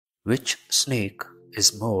Which snake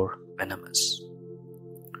is more venomous?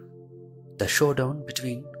 The showdown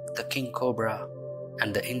between the king cobra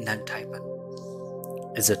and the inland taipan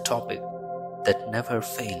is a topic that never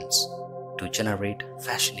fails to generate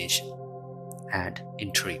fascination and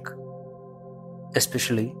intrigue,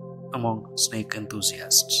 especially among snake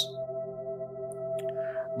enthusiasts.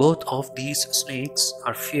 Both of these snakes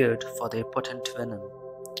are feared for their potent venom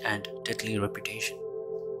and deadly reputation.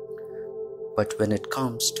 But when it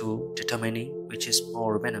comes to determining which is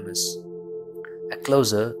more venomous, a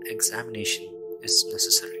closer examination is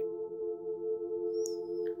necessary.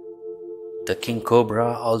 The king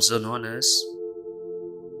cobra, also known as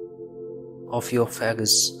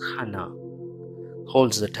Ophiopagus hana,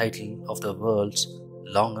 holds the title of the world's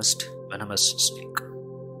longest venomous snake.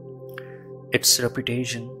 Its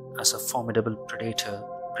reputation as a formidable predator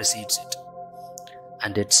precedes it,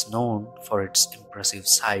 and it's known for its impressive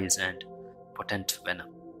size and potent venom.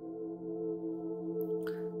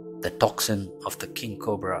 The toxin of the king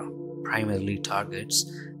cobra primarily targets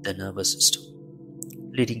the nervous system,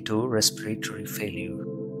 leading to respiratory failure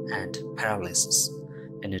and paralysis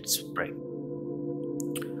in its prey.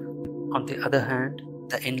 On the other hand,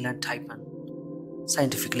 the inland taipan,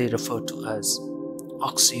 scientifically referred to as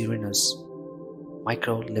Oxyurinus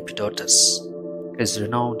microlepidotus, is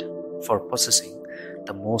renowned for possessing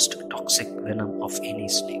the most toxic venom of any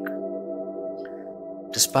snake.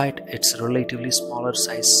 Despite its relatively smaller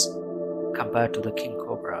size compared to the king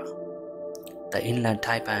cobra, the inland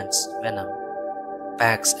taipan's venom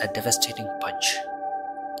packs a devastating punch,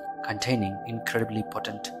 containing incredibly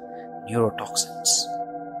potent neurotoxins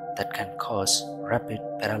that can cause rapid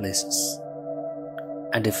paralysis,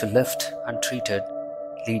 and if left untreated,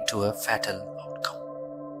 lead to a fatal outcome.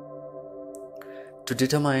 To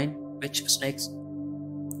determine which snake's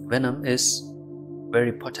venom is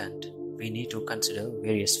very potent, we need to consider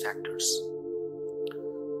various factors.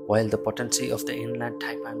 While the potency of the inland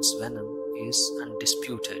taipan's venom is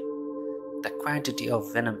undisputed, the quantity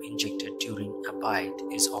of venom injected during a bite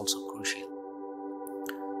is also crucial.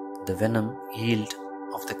 The venom yield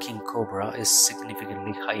of the king cobra is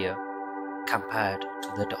significantly higher compared to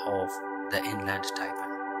that of the inland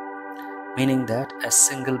taipan, meaning that a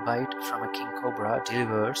single bite from a king cobra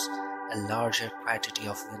delivers a larger quantity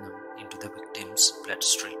of venom into the victim's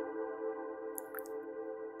bloodstream.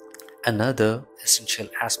 Another essential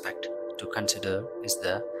aspect to consider is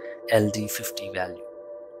the LD50 value,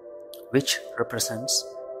 which represents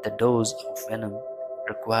the dose of venom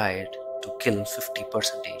required to kill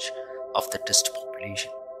 50% of the test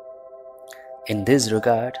population. In this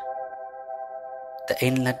regard, the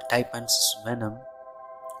inland taipan's venom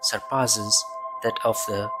surpasses that of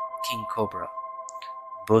the king cobra,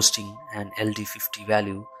 boasting an LD50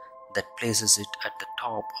 value that places it at the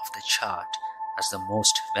top of the chart as the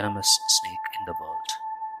most venomous snake in the world.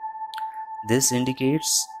 This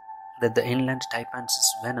indicates that the inland taipan's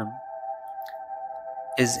venom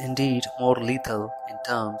is indeed more lethal in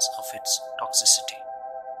terms of its toxicity.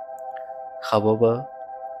 However,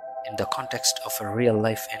 in the context of a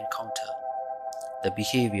real-life encounter, the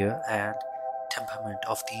behavior and temperament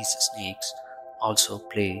of these snakes also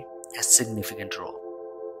play a significant role.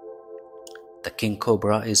 The king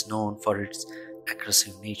cobra is known for its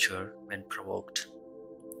aggressive nature when provoked,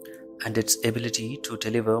 and its ability to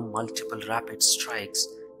deliver multiple rapid strikes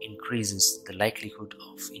increases the likelihood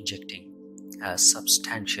of injecting a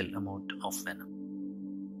substantial amount of venom.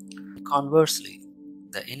 Conversely,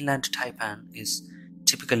 the inland taipan is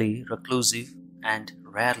typically reclusive and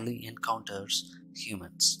rarely encounters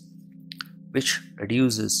humans, which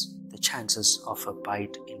reduces the chances of a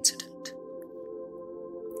bite incident.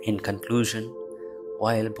 In conclusion,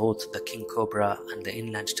 while both the king cobra and the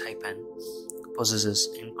inland taipan possesses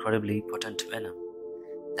incredibly potent venom,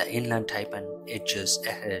 the inland taipan edges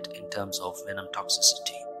ahead in terms of venom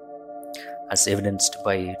toxicity, as evidenced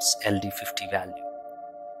by its LD50 value.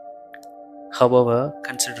 However,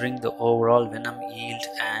 considering the overall venom yield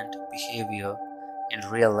and behavior in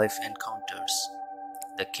real-life encounters,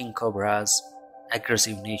 the king cobra's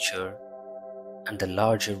aggressive nature and the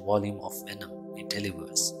larger volume of venom it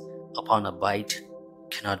delivers upon a bite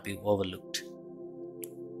cannot be overlooked.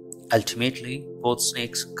 Ultimately, both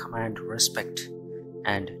snakes command respect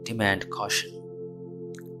and demand caution,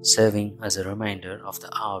 serving as a reminder of the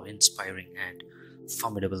awe-inspiring and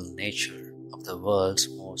formidable nature of the world's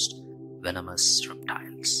most venomous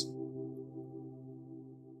reptiles.